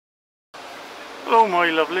Hello my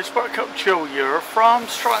lovelies, Buttercup Joe here from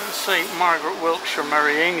Stratton St Margaret, Wiltshire,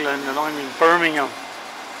 Merry, England, and I'm in Birmingham,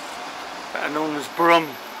 better known as Brum,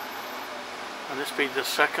 and this be the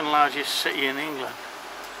second largest city in England.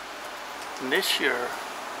 And this year,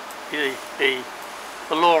 the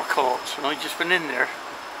law courts, and I've just been in there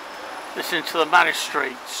listening to the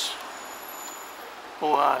magistrates.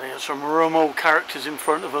 Oh wow, there's some rum old characters in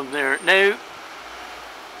front of them there. Now,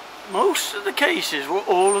 most of the cases were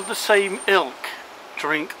all of the same ilk,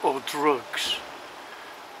 drink or drugs.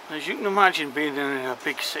 As you can imagine, being in a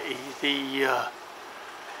big city, the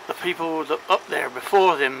people that up there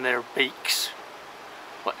before them, their beaks,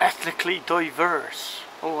 were ethnically diverse.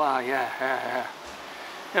 Oh wow, yeah,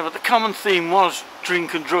 but the common theme was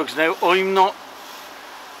drink and drugs. Now, I'm not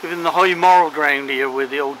giving the high moral ground here with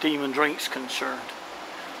the old demon drink's concerned.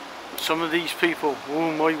 But some of these people,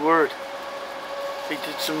 oh my word, they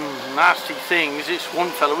did some nasty things. This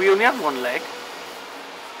one fellow, he only had one leg,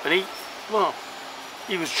 and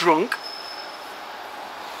he was drunk,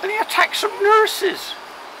 and he attacked some nurses.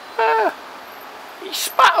 He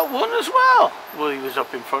spat at one as well. Well, he was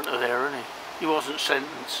up in front of there, and he wasn't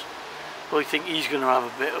sentenced. But I think he's going to have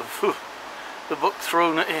a bit of the book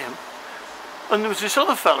thrown at him. And there was this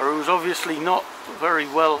other fella who was obviously not very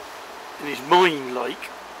well in his mind, like.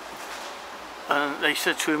 And they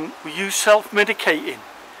said to him, "Were you self-medicating?"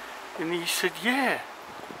 And he said, "Yeah."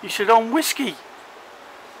 He said, "On whiskey."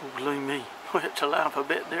 Oh, blimey. I had to laugh a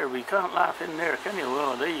bit there, but you can't laugh in there, can you?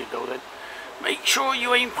 Well, there you go then. Make sure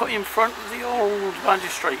you ain't put in front of the old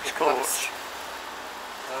magistrates' court.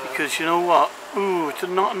 Because you know what? Ooh, it's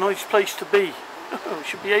not a nice place to be. You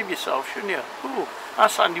should behave yourself, shouldn't you? Ooh,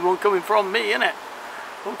 that's handiwork coming from me, innit?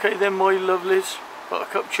 Okay then, my lovelies.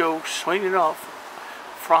 Buttercup Joe signing off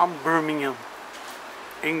from Birmingham,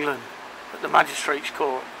 England, at the magistrates'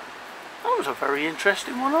 court. That was a very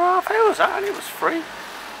interesting 1.5 hours, and it was free.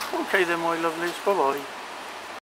 Okay then, my lovelies. Bye bye.